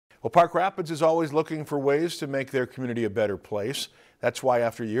Well, Park Rapids is always looking for ways to make their community a better place. That's why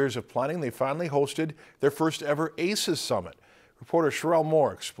after years of planning, they finally hosted their first ever ACES Summit. Reporter Sherelle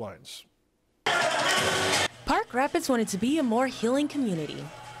Moore explains. Park Rapids wanted to be a more healing community.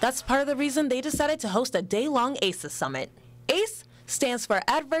 That's part of the reason they decided to host a day-long ACES Summit. ACE stands for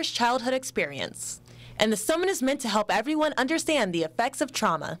Adverse Childhood Experience, and the summit is meant to help everyone understand the effects of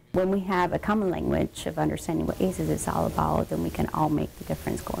trauma. When we have a common language of understanding what ACES is all about, then we can all make the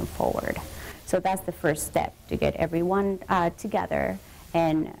difference going forward. So that's the first step, to get everyone together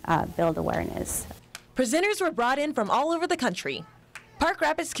and build awareness. Presenters were brought in from all over the country. Park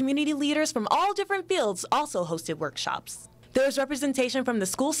Rapids community leaders from all different fields also hosted workshops. There was representation from the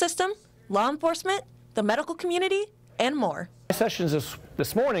school system, law enforcement, the medical community, and more. My sessions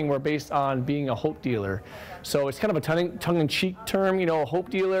this morning were based on being a hope dealer. So it's kind of a tongue-in-cheek term, you know, a hope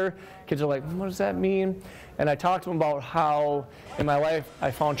dealer. Kids are like, what does that mean? And I talked to them about how in my life I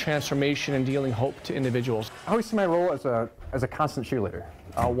found transformation in dealing hope to individuals. I always see my role as a constant cheerleader,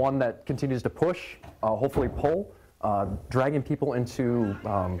 one that continues to push, hopefully pull, dragging people into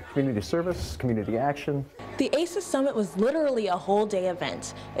community service, community action. The ACES Summit was literally a whole day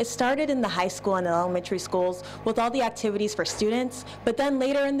event. It started in the high school and elementary schools with all the activities for students, but then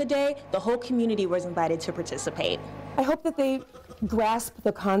later in the day, the whole community was invited to participate. I hope that they grasp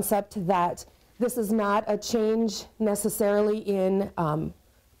the concept that this is not a change necessarily in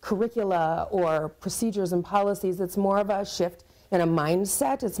curricula or procedures and policies. It's more of a shift in a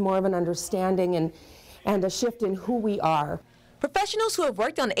mindset. It's more of an understanding and a shift in who we are. Professionals who have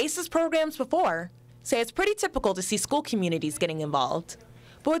worked on ACES programs before say it's pretty typical to see school communities getting involved.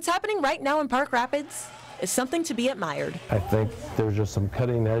 But what's happening right now in Park Rapids is something to be admired. I think there's just some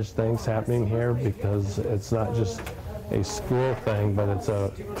cutting edge things happening here because it's not just a school thing, but it's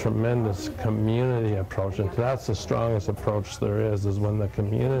a tremendous community approach. And that's the strongest approach there is when the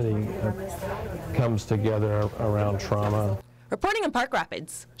community comes together around trauma. Reporting in Park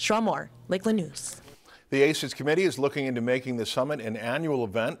Rapids, Sherelle Moore, Lakeland News. The ACES committee is looking into making the summit an annual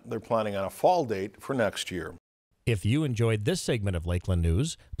event. They're planning on a fall date for next year. If you enjoyed this segment of Lakeland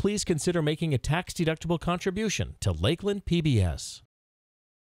News, please consider making a tax-deductible contribution to Lakeland PBS.